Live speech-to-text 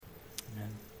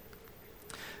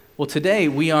Well, today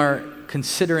we are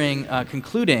concluding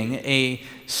a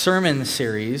sermon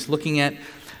series looking at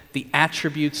the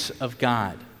attributes of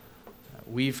God.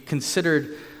 We've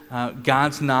considered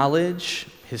God's knowledge,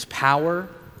 His power,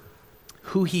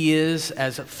 who He is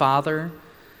as a Father,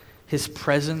 His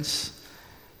presence,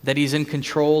 that He's in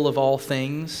control of all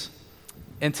things.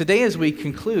 And today as we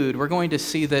conclude, we're going to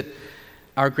see that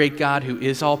our great God, who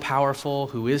is all-powerful,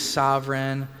 who is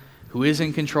sovereign, who is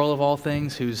in control of all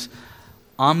things, who's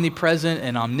omnipresent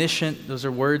and omniscient, those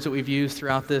are words that we've used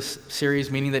throughout this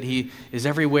series, meaning that He is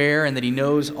everywhere and that He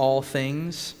knows all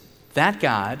things. That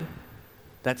God,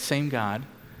 that same God,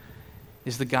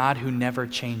 is the God who never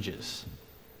changes.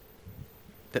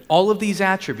 That all of these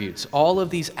attributes, all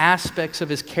of these aspects of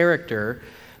His character,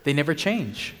 they never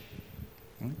change.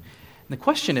 And the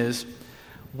question is,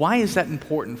 why is that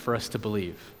important for us to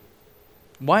believe?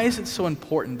 Why is it so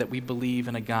important that we believe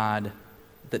in a God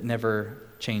that never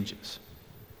changes?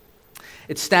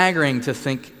 It's staggering to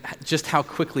think just how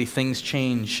quickly things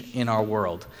change in our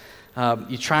world.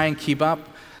 You try and keep up.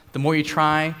 The more you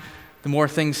try, the more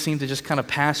things seem to just kind of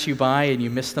pass you by and you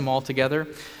miss them altogether.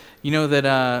 You know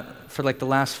that for like the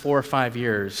last 4 or 5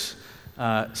 years,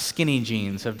 skinny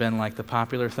jeans have been like the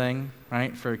popular thing,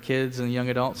 right, for kids and young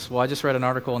adults. Well, I just read an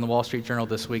article in the Wall Street Journal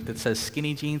this week that says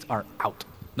skinny jeans are out.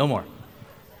 No more,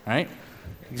 right?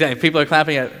 Exactly. People are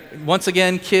clapping at, once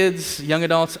again, kids, young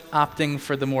adults opting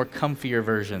for the more comfier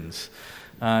versions.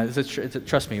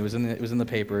 Trust me, it was in the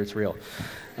paper. It's real.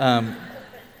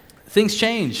 Things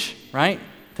change, right?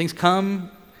 Things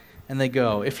come and they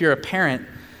go. If you're a parent,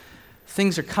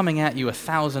 things are coming at you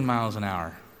 1,000 miles an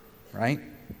hour, right?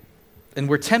 And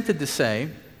we're tempted to say,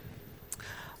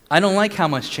 I don't like how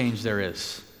much change there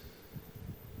is.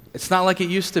 It's not like it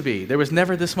used to be. There was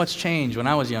never this much change when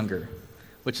I was younger,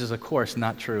 which is, of course,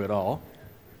 not true at all.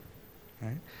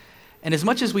 Right? And as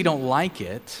much as we don't like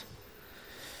it,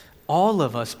 all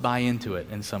of us buy into it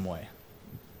in some way.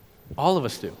 All of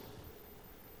us do.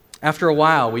 After a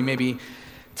while, we may be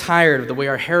tired of the way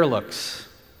our hair looks.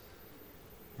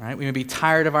 Right? We may be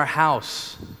tired of our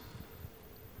house.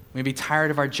 We may be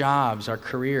tired of our jobs, our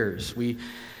careers. We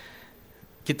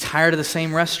get tired of the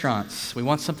same restaurants. We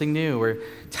want something new. We're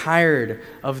tired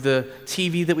of the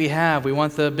TV that we have. We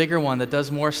want the bigger one that does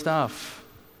more stuff.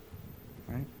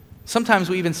 Right? Sometimes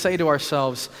we even say to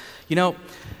ourselves, you know,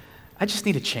 I just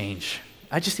need a change.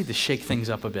 I just need to shake things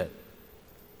up a bit.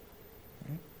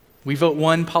 Right? We vote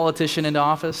one politician into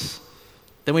office,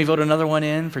 then we vote another one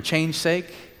in for change's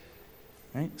sake.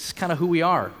 Right? It's kind of who we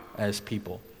are as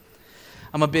people.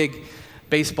 I'm a big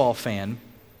baseball fan.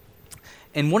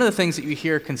 And one of the things that you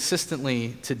hear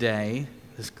consistently today,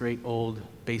 this great old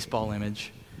baseball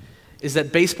image, is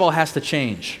that baseball has to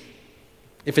change.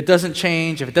 If it doesn't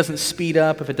change, if it doesn't speed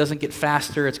up, if it doesn't get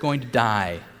faster, it's going to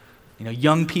die. You know,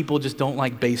 young people just don't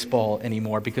like baseball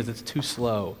anymore because it's too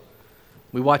slow.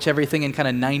 We watch everything in kind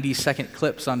of 90-second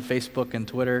clips on Facebook and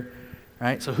Twitter,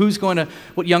 right? So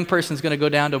what young person's going to go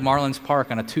down to Marlins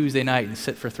Park on a Tuesday night and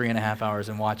sit for 3.5 hours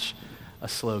and watch a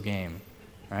slow game?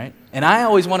 Right? And I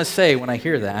always want to say when I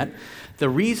hear that, the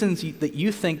reasons that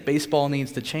you think baseball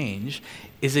needs to change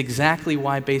is exactly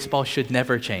why baseball should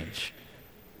never change.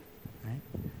 Right?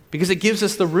 Because it gives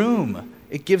us the room.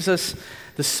 It gives us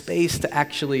the space to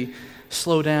actually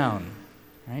slow down,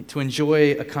 right? To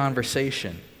enjoy a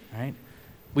conversation. Right?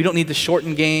 We don't need to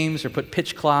shorten games or put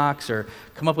pitch clocks or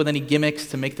come up with any gimmicks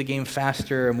to make the game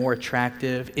faster or more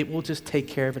attractive. It will just take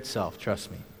care of itself,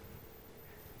 trust me.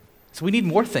 So we need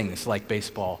more things like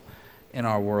baseball in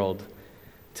our world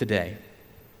today.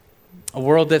 A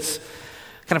world that's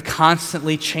kind of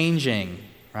constantly changing,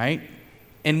 right?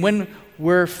 And when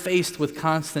we're faced with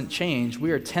constant change,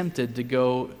 we are tempted to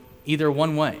go either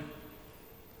one way.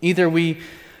 Either we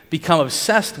become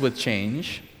obsessed with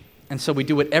change, and so we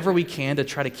do whatever we can to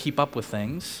try to keep up with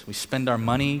things. We spend our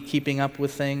money keeping up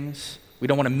with things. We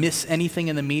don't want to miss anything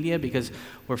in the media because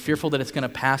we're fearful that it's going to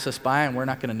pass us by and we're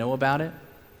not going to know about it.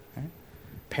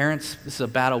 Parents, this is a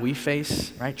battle we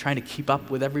face, right? Trying to keep up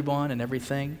with everyone and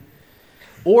everything.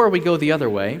 Or we go the other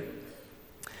way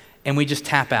and we just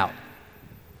tap out.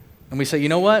 And we say, you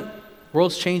know what?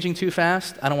 World's changing too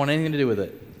fast. I don't want anything to do with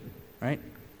it, right?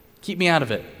 Keep me out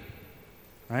of it,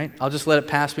 right? I'll just let it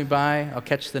pass me by. I'll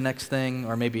catch the next thing,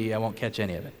 or maybe I won't catch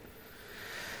any of it.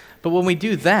 But when we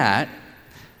do that,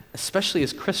 especially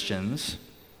as Christians,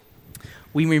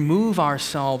 we remove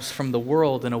ourselves from the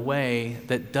world in a way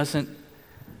that doesn't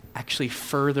actually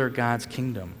further God's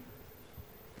kingdom.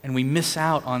 And we miss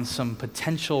out on some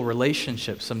potential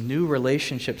relationships, some new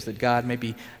relationships that God may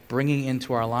be bringing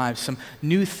into our lives, some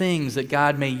new things that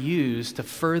God may use to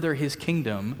further His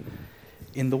kingdom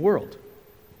in the world.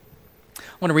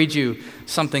 want to read you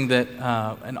something that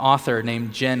an author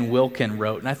named Jen Wilkin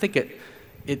wrote, and I think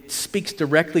it speaks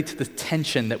directly to the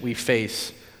tension that we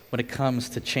face when it comes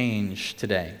to change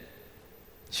today.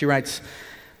 She writes,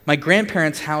 "My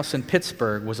grandparents' house in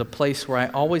Pittsburgh was a place where I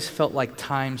always felt like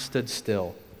time stood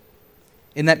still.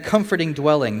 In that comforting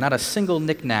dwelling, not a single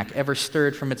knickknack ever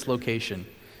stirred from its location.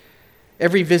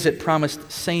 Every visit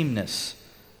promised sameness,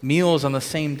 meals on the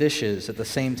same dishes at the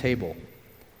same table.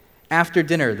 After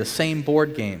dinner, the same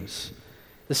board games,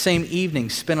 the same evening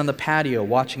spent on the patio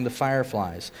watching the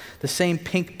fireflies, the same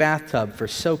pink bathtub for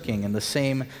soaking, and the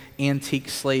same antique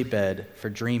sleigh bed for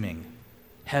dreaming.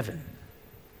 Heaven.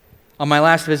 On my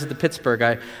last visit to Pittsburgh,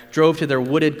 I drove to their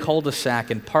wooded cul-de-sac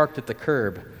and parked at the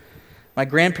curb. My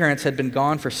grandparents had been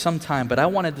gone for some time, but I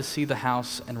wanted to see the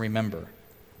house and remember.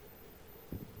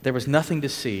 There was nothing to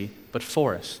see but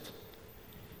forest.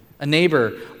 A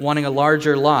neighbor, wanting a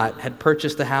larger lot, had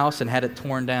purchased the house and had it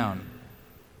torn down.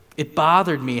 It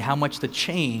bothered me how much the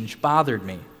change bothered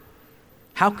me.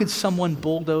 How could someone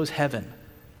bulldoze heaven,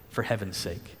 for heaven's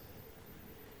sake?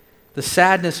 The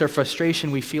sadness or frustration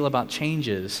we feel about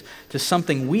changes to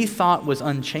something we thought was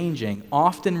unchanging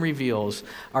often reveals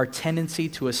our tendency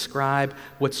to ascribe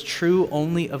what's true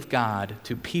only of God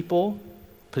to people,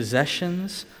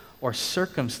 possessions, or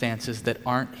circumstances that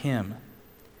aren't Him.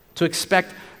 To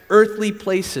expect earthly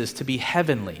places to be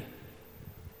heavenly.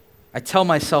 I tell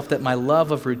myself that my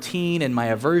love of routine and my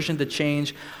aversion to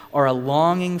change are a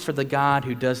longing for the God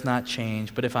who does not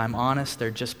change, but if I'm honest, they're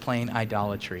just plain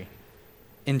idolatry.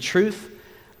 In truth,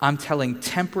 I'm telling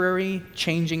temporary,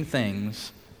 changing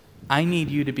things, I need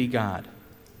you to be God.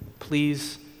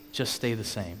 Please just stay the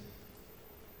same.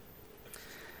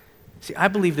 See, I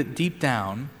believe that deep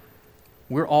down,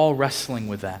 we're all wrestling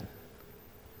with that.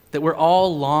 That we're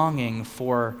all longing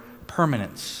for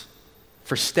permanence,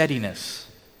 for steadiness,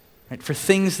 right? For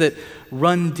things that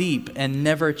run deep and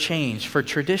never change, for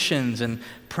traditions and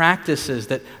practices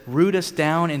that root us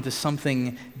down into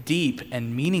something deep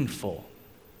and meaningful.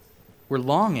 We're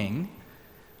longing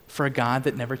for a God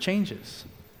that never changes.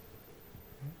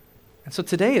 And so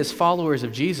today, as followers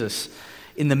of Jesus,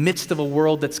 in the midst of a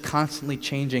world that's constantly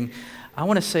changing, I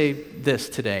want to say this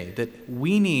today, that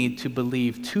we need to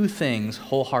believe two things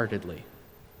wholeheartedly.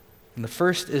 And the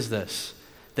first is this,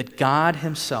 that God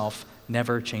Himself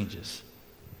never changes.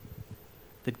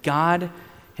 That God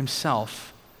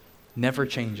Himself never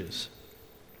changes.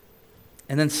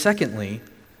 And then secondly,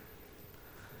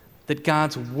 that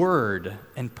God's word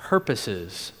and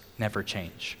purposes never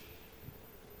change.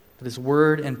 That His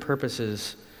word and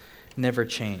purposes never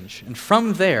change. And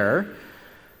from there,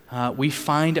 we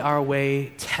find our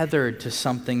way tethered to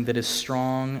something that is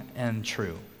strong and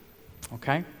true.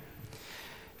 Okay?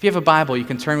 If you have a Bible, you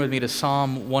can turn with me to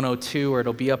Psalm 102, or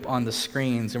it'll be up on the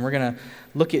screens. And we're going to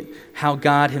look at how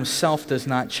God Himself does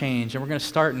not change. And we're going to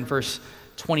start in verse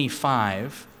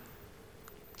 25.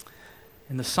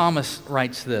 And the psalmist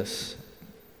writes this: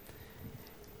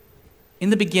 "In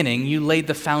the beginning you laid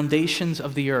the foundations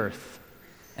of the earth,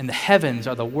 and the heavens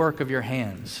are the work of your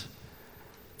hands.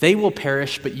 They will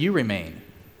perish, but you remain.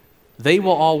 They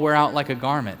will all wear out like a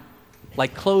garment.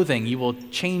 Like clothing, you will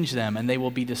change them, and they will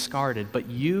be discarded. But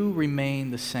you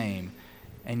remain the same,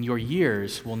 and your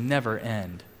years will never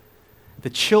end. The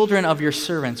children of your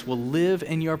servants will live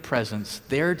in your presence.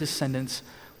 Their descendants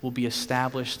will be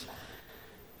established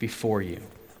before you."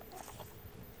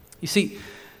 You see,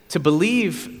 to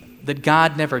believe that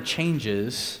God never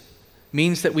changes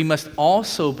means that we must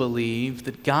also believe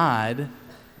that God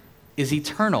is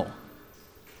eternal,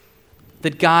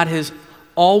 that God has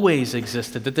always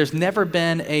existed, that there's never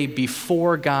been a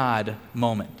before God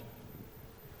moment.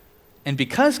 And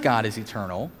because God is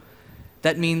eternal,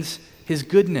 that means His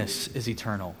goodness is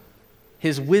eternal,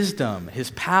 His wisdom, His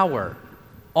power,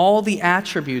 all the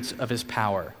attributes of His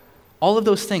power, all of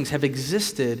those things have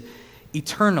existed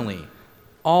eternally,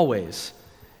 always.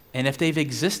 And if they've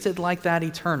existed like that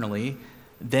eternally,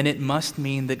 then it must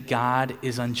mean that God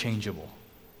is unchangeable,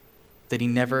 that He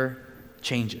never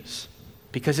changes,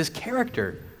 because His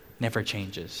character never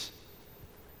changes.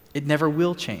 It never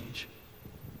will change.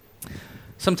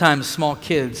 Sometimes small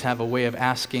kids have a way of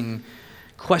asking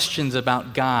questions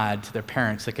about God to their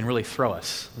parents that can really throw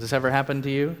us. Has this ever happened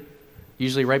to you?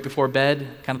 Usually right before bed,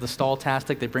 kind of the stall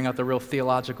tactic, they bring out the real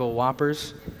theological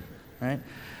whoppers, right?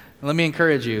 And let me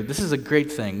encourage you, this is a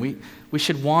great thing. We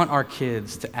should want our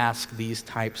kids to ask these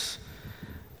types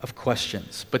of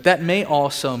questions. But that may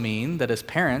also mean that as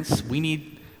parents, we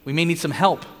may need some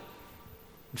help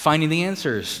in finding the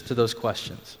answers to those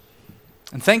questions.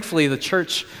 And thankfully, the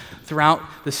church throughout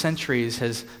the centuries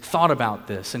has thought about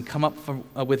this and come up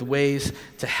with ways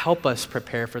to help us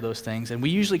prepare for those things. And we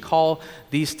usually call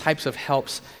these types of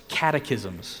helps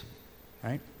catechisms,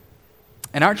 right?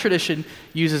 And our tradition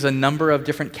uses a number of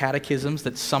different catechisms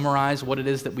that summarize what it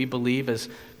is that we believe as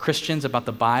Christians about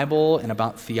the Bible and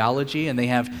about theology. And they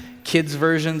have kids'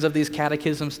 versions of these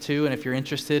catechisms too. And if you're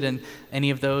interested in any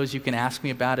of those, you can ask me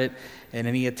about it at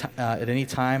any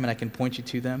time, and I can point you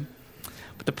to them.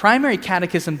 But the primary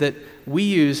catechism that we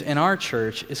use in our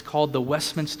church is called the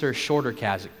Westminster Shorter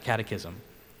Catechism.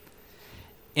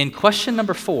 And question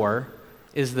number 4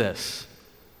 is this: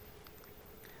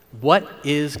 what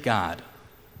is God?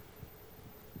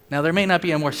 Now, there may not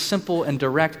be a more simple and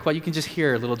direct question. You can just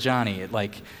hear little Johnny at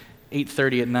like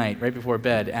 8:30 at night, right before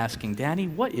bed, asking, "Daddy,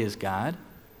 what is God?"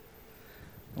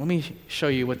 Let me show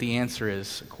you what the answer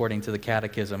is according to the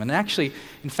catechism. And actually,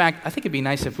 in fact, I think it'd be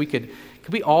nice if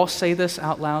could we all say this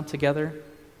out loud together?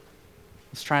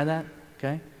 Let's try that,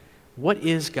 okay? What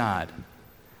is God?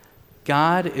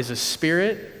 God is a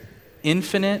spirit,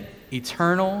 infinite,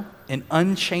 eternal, and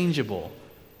unchangeable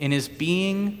in his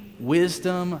being,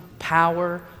 wisdom,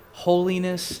 power,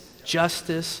 holiness,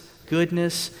 justice,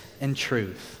 goodness, and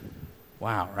truth.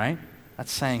 Wow, right?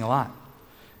 That's saying a lot.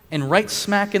 And right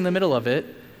smack in the middle of it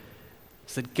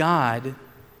is that God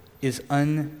is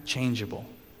unchangeable.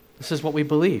 This is what we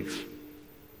believe.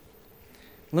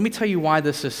 Let me tell you why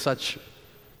this is such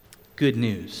good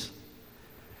news.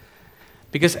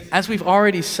 Because as we've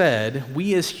already said,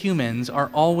 we as humans are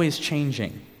always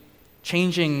changing,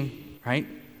 right,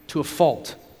 to a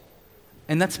fault.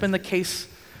 And that's been the case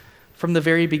from the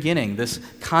very beginning, this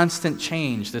constant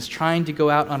change, this trying to go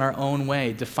out on our own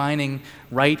way, defining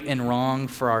right and wrong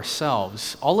for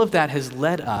ourselves. All of that has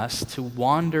led us to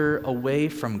wander away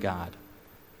from God.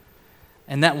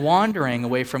 And that wandering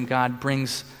away from God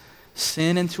brings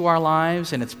sin into our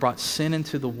lives, and it's brought sin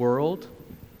into the world.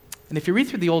 And if you read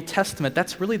through the Old Testament,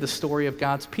 that's really the story of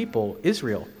God's people,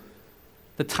 Israel.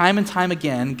 That time and time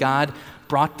again, God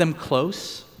brought them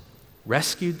close,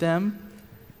 rescued them,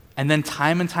 and then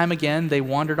time and time again, they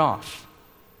wandered off,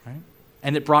 right?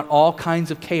 And it brought all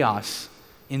kinds of chaos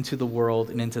into the world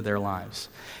and into their lives.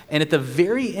 And at the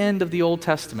very end of the Old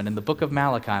Testament, in the book of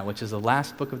Malachi, which is the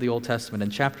last book of the Old Testament, in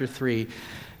chapter 3,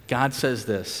 God says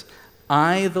this: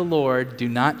 "I, the Lord, do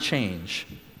not change,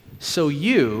 so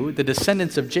you, the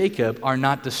descendants of Jacob, are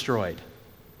not destroyed."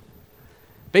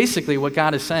 Basically, what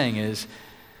God is saying is,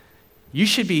 you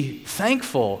should be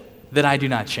thankful that I do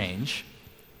not change,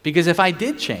 because if I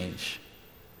did change,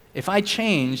 if I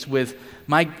changed with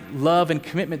my love and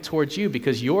commitment towards you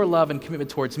because your love and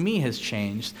commitment towards me has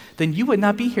changed, then you would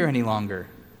not be here any longer.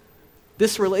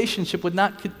 This relationship would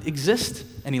not exist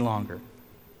any longer.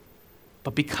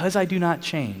 But because I do not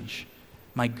change,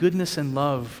 my goodness and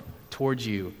love towards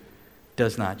you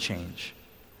does not change.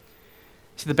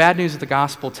 See, the bad news of the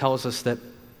gospel tells us that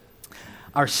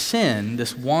our sin,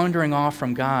 this wandering off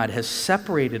from God, has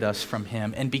separated us from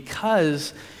him. And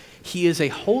because he is a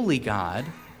holy God,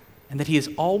 and that he has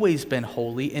always been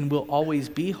holy and will always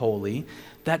be holy,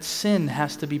 that sin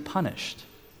has to be punished.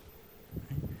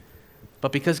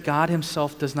 But because God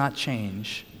himself does not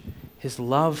change, his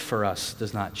love for us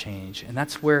does not change. And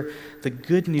that's where the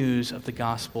good news of the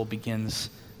gospel begins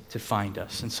to find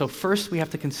us. And so first we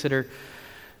have to consider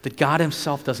that God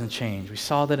himself doesn't change. We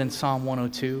saw that in Psalm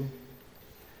 102.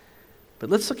 But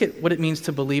let's look at what it means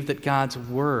to believe that God's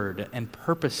word and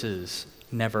purposes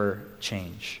never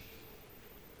change.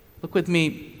 Look with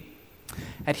me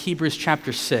at Hebrews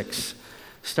chapter 6,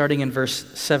 starting in verse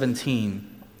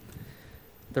 17.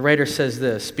 The writer says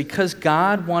this: "Because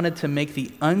God wanted to make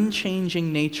the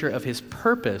unchanging nature of his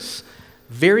purpose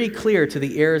very clear to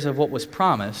the heirs of what was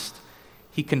promised,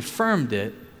 he confirmed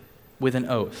it with an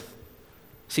oath."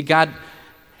 See, God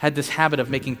had this habit of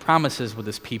making promises with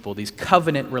his people, these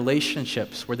covenant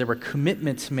relationships where there were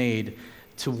commitments made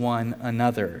to one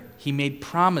another. He made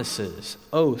promises,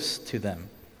 oaths to them.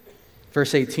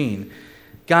 Verse 18,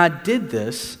 God did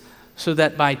this so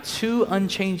that by two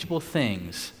unchangeable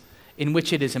things, in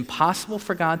which it is impossible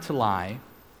for God to lie,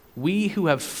 we who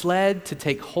have fled to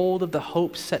take hold of the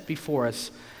hope set before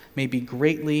us may be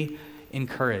greatly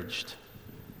encouraged.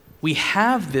 We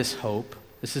have this hope,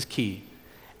 this is key,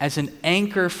 as an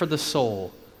anchor for the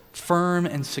soul, firm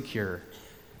and secure.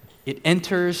 It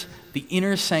enters the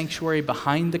inner sanctuary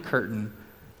behind the curtain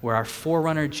where our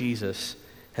forerunner Jesus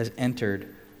has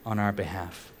entered on our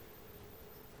behalf.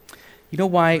 You know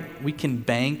why we can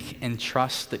bank and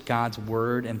trust that God's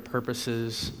word and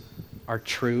purposes are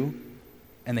true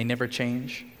and they never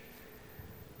change?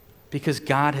 Because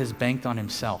God has banked on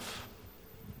himself.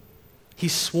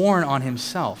 He's sworn on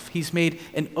himself. He's made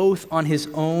an oath on his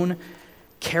own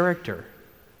character,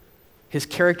 his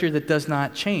character that does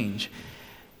not change.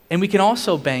 And we can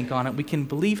also bank on it. We can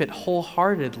believe it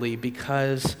wholeheartedly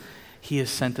because he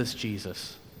has sent us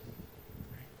Jesus.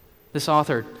 This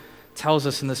author tells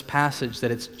us in this passage that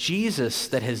it's Jesus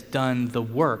that has done the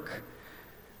work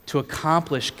to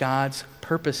accomplish God's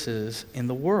purposes in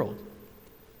the world.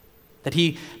 That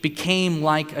he became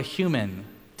like a human,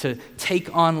 to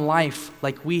take on life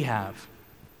like we have,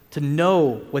 to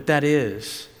know what that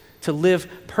is, to live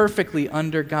perfectly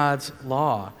under God's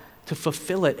law, to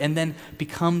fulfill it, and then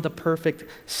become the perfect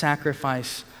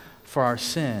sacrifice for our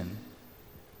sin.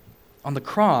 On the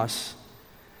cross,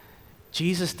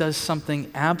 Jesus does something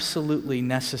absolutely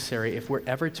necessary if we're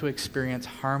ever to experience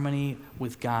harmony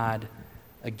with God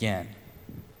again.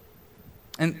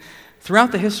 And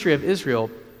throughout the history of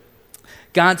Israel,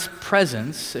 God's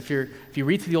presence, if you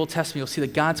read through the Old Testament, you'll see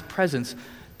that God's presence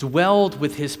dwelled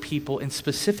with his people in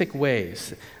specific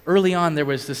ways. Early on, there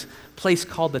was this place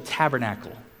called the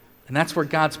tabernacle, and that's where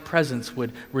God's presence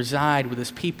would reside with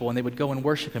his people, and they would go and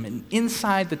worship him. And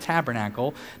inside the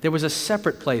tabernacle, there was a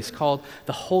separate place called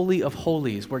the Holy of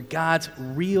Holies, where God's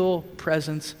real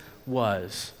presence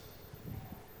was.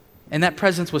 And that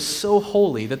presence was so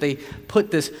holy that they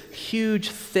put this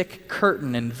huge, thick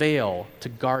curtain and veil to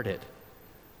guard it.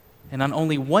 And on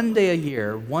only one day a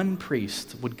year, one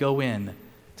priest would go in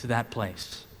to that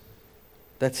place.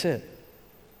 That's it.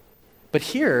 But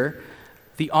here,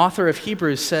 the author of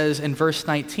Hebrews says in verse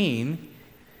 19,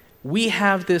 we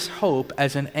have this hope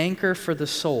as an anchor for the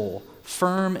soul,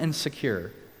 firm and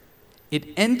secure. It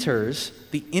enters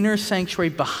the inner sanctuary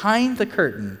behind the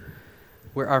curtain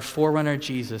where our forerunner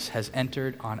Jesus has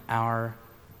entered on our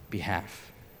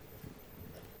behalf.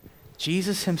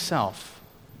 Jesus himself,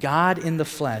 God in the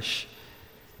flesh,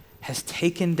 has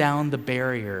taken down the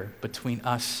barrier between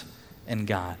us and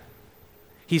God.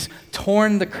 He's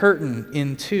torn the curtain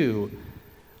in two.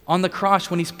 On the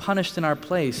cross, when he's punished in our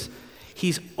place,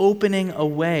 he's opening a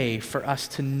way for us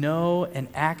to know and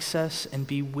access and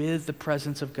be with the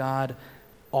presence of God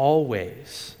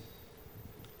always.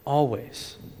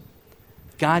 Always.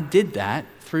 God did that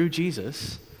through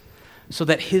Jesus so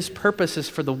that his purposes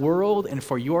for the world and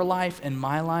for your life and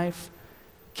my life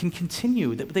can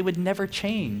continue, that they would never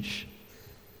change,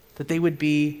 that they would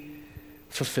be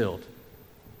fulfilled.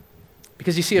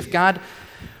 Because you see, if God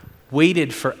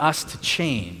waited for us to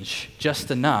change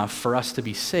just enough for us to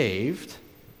be saved,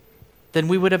 then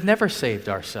we would have never saved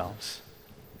ourselves.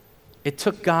 It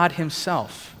took God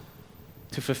himself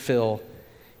to fulfill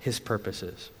his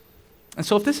purposes. And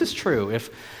so if this is true, if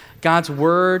God's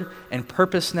word and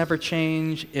purpose never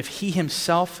change, if he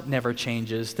himself never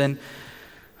changes, then,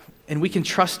 and we can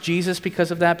trust Jesus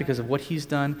because of that, because of what he's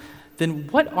done, then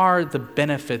what are the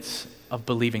benefits of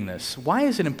believing this? Why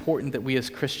is it important that we as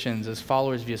Christians, as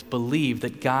followers of Jesus, believe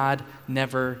that God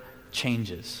never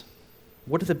changes?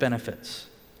 What are the benefits?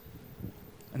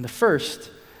 And the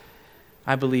first,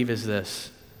 I believe, is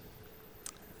this,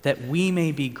 that we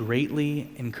may be greatly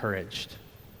encouraged.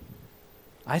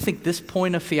 I think this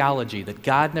point of theology, that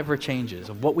God never changes,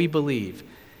 of what we believe,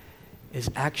 is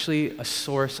actually a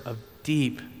source of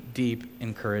deep, deep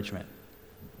encouragement.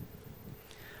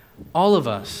 All of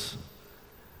us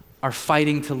are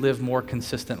fighting to live more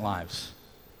consistent lives.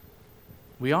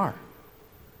 We are.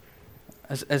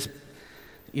 As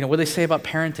you know, what do they say about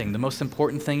parenting? The most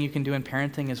important thing you can do in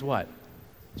parenting is what?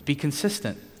 Is be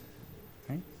consistent.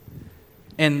 Right?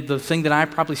 And the thing that I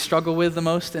probably struggle with the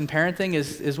most in parenting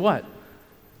is what?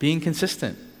 Being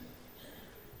consistent.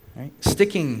 Right?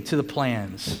 Sticking to the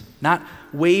plans, not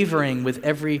wavering with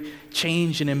every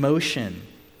change in emotion.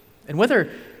 And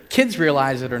whether kids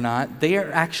realize it or not, they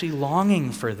are actually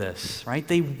longing for this, right?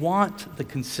 They want the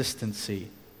consistency.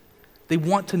 They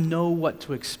want to know what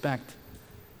to expect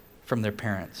from their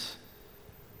parents.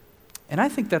 And I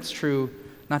think that's true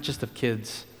not just of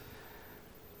kids,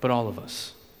 but all of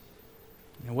us.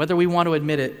 You know, whether we want to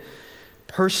admit it,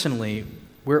 personally,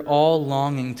 we're all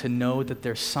longing to know that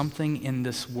there's something in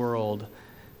this world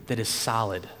that is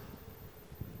solid,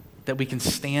 that we can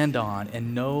stand on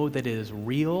and know that it is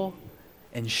real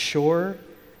and sure,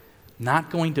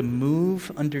 not going to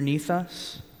move underneath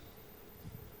us.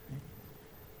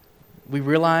 We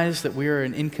realize that we are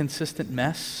an inconsistent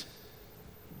mess.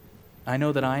 I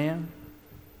know that I am.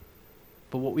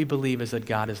 But what we believe is that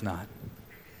God is not.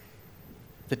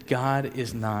 That God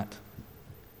is not.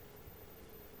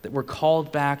 That we're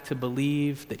called back to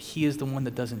believe that he is the one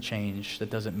that doesn't change, that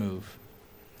doesn't move.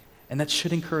 And that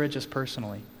should encourage us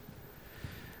personally.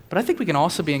 But I think we can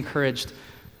also be encouraged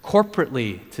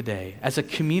corporately today, as a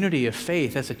community of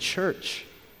faith, as a church.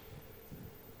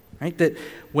 right? That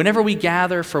whenever we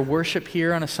gather for worship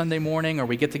here on a Sunday morning, or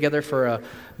we get together for a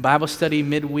Bible study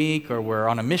midweek, or we're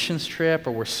on a missions trip,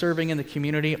 or we're serving in the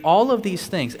community, all of these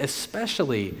things,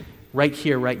 especially right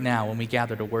here, right now, when we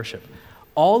gather to worship,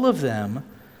 all of them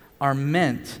are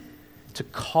meant to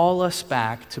call us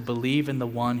back to believe in the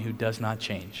one who does not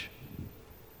change.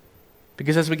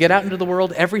 Because as we get out into the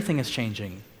world, everything is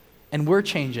changing, and we're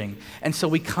changing. And so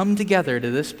we come together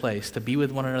to this place to be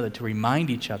with one another, to remind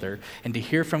each other, and to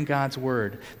hear from God's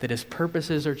word that his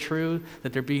purposes are true,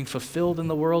 that they're being fulfilled in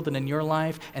the world and in your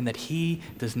life, and that he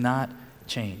does not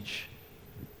change.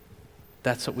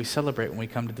 That's what we celebrate when we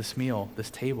come to this meal, this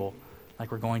table,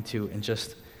 like we're going to in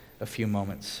just a few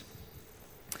moments.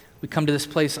 We come to this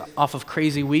place off of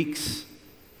crazy weeks.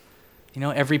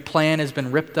 Every plan has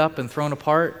been ripped up and thrown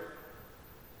apart.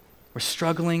 We're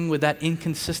struggling with that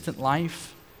inconsistent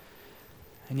life.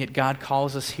 And yet God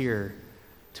calls us here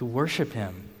to worship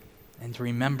him and to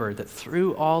remember that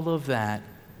through all of that,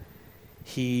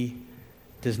 he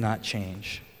does not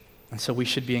change. And so we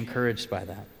should be encouraged by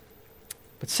that.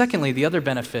 But secondly, the other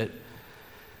benefit,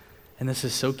 and this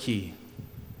is so key,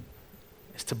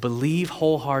 is to believe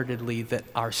wholeheartedly that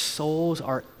our souls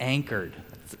are anchored.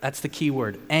 That's the key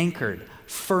word, anchored,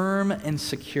 firm and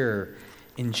secure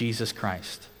in Jesus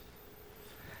Christ.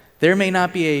 There may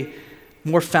not be a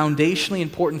more foundationally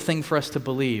important thing for us to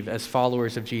believe as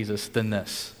followers of Jesus than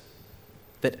this.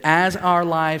 That as our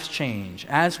lives change,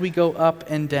 as we go up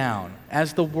and down,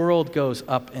 as the world goes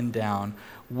up and down,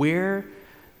 where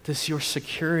does your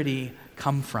security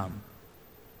come from?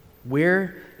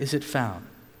 Where is it found?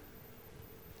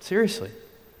 Seriously.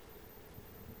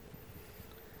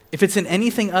 If it's in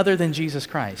anything other than Jesus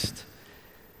Christ,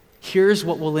 here's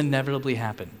what will inevitably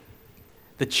happen.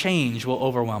 The change will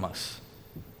overwhelm us.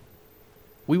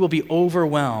 We will be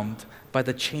overwhelmed by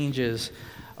the changes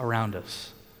around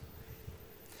us.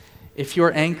 If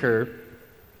your anchor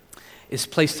is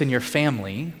placed in your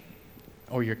family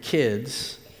or your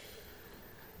kids,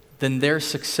 then their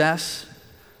success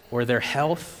or their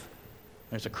health,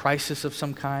 there's a crisis of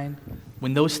some kind,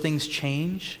 when those things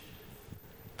change,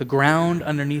 the ground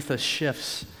underneath us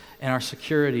shifts and our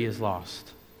security is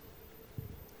lost.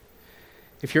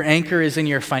 If your anchor is in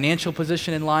your financial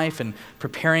position in life and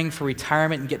preparing for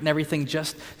retirement and getting everything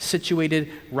just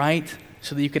situated right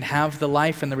so that you can have the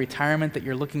life and the retirement that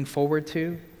you're looking forward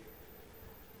to,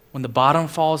 when the bottom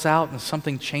falls out and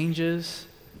something changes,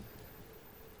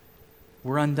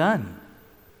 we're undone.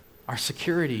 Our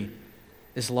security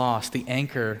is lost. The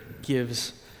anchor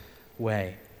gives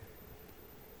way.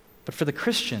 But for the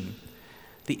Christian,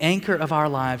 the anchor of our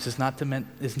lives is not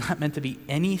meant to be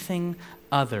anything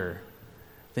other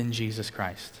than Jesus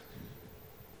Christ.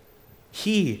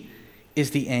 He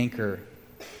is the anchor.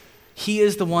 He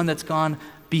is the one that's gone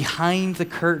behind the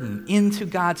curtain into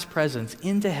God's presence,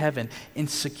 into heaven, and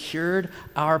secured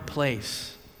our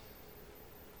place.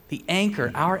 The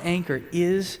anchor, our anchor,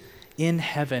 is in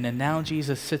heaven, and now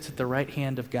Jesus sits at the right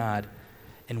hand of God,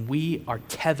 and we are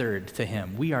tethered to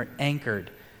him. We are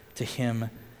anchored to him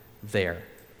there.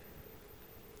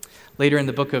 Later in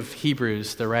the book of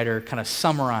Hebrews, the writer kind of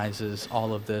summarizes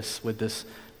all of this with this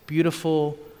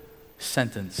beautiful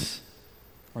sentence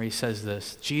where he says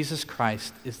this: Jesus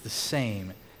Christ is the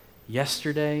same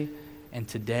yesterday and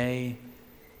today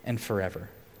and forever.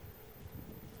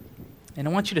 And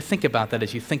I want you to think about that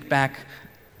as you think back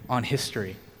on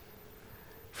history.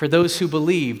 For those who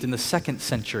believed in the 2nd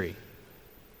century,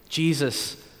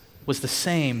 Jesus was the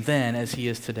same then as he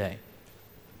is today.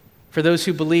 For those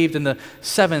who believed in the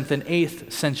 7th and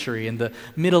 8th century, in the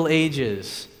Middle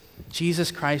Ages,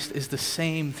 Jesus Christ is the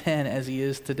same then as he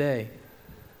is today.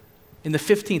 In the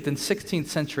 15th and 16th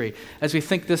century, as we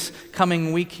think this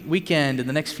coming weekend, in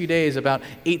the next few days, about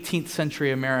 18th century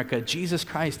America, Jesus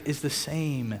Christ is the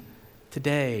same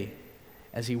today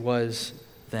as he was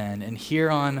then. And here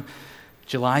on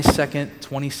July 2nd,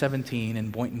 2017 in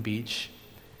Boynton Beach,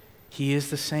 he is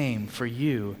the same for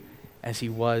you as he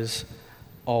was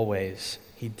always.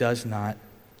 He does not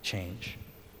change.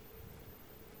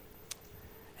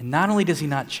 And not only does he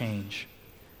not change,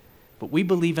 but we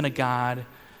believe in a God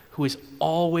who is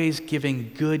always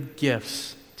giving good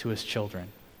gifts to his children.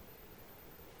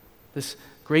 This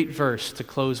great verse to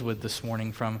close with this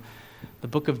morning from the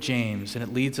book of James, and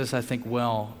it leads us, I think,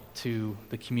 well to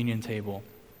the communion table.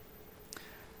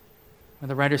 And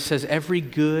the writer says, every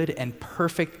good and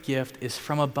perfect gift is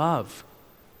from above,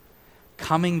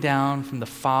 coming down from the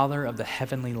Father of the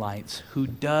heavenly lights, who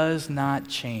does not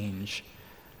change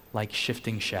like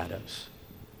shifting shadows.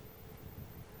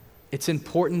 It's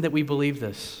important that we believe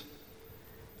this,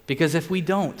 because if we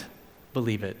don't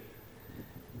believe it,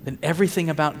 then everything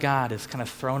about God is kind of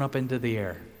thrown up into the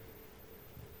air.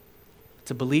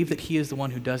 To believe that he is the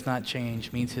one who does not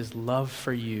change means his love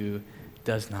for you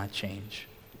does not change.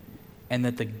 And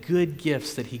that the good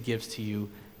gifts that he gives to you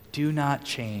do not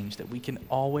change, that we can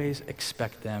always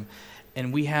expect them.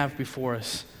 And we have before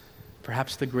us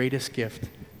perhaps the greatest gift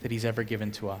that he's ever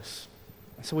given to us.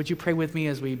 So would you pray with me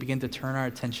as we begin to turn our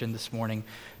attention this morning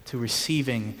to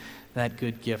receiving that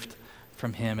good gift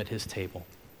from him at his table.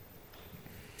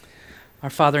 Our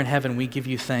Father in heaven, we give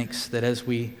you thanks that as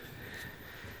we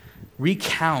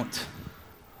recount,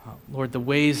 Lord, the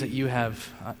ways that you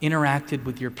have interacted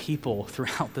with your people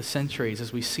throughout the centuries,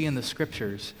 as we see in the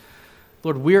scriptures,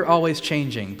 Lord, we're always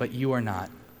changing, but you are not.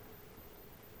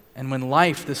 And when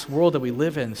life, this world that we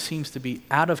live in, seems to be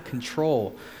out of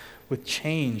control with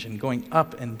change and going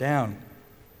up and down,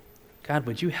 God,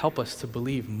 would you help us to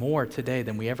believe more today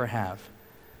than we ever have,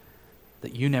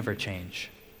 that you never change,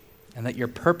 and that your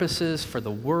purposes for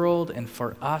the world and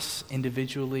for us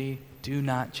individually do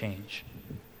not change.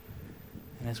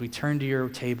 And as we turn to your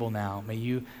table now, may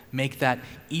you make that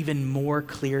even more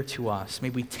clear to us. May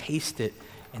we taste it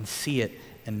and see it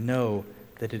and know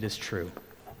that it is true.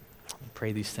 We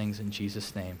pray these things in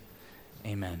Jesus' name.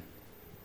 Amen.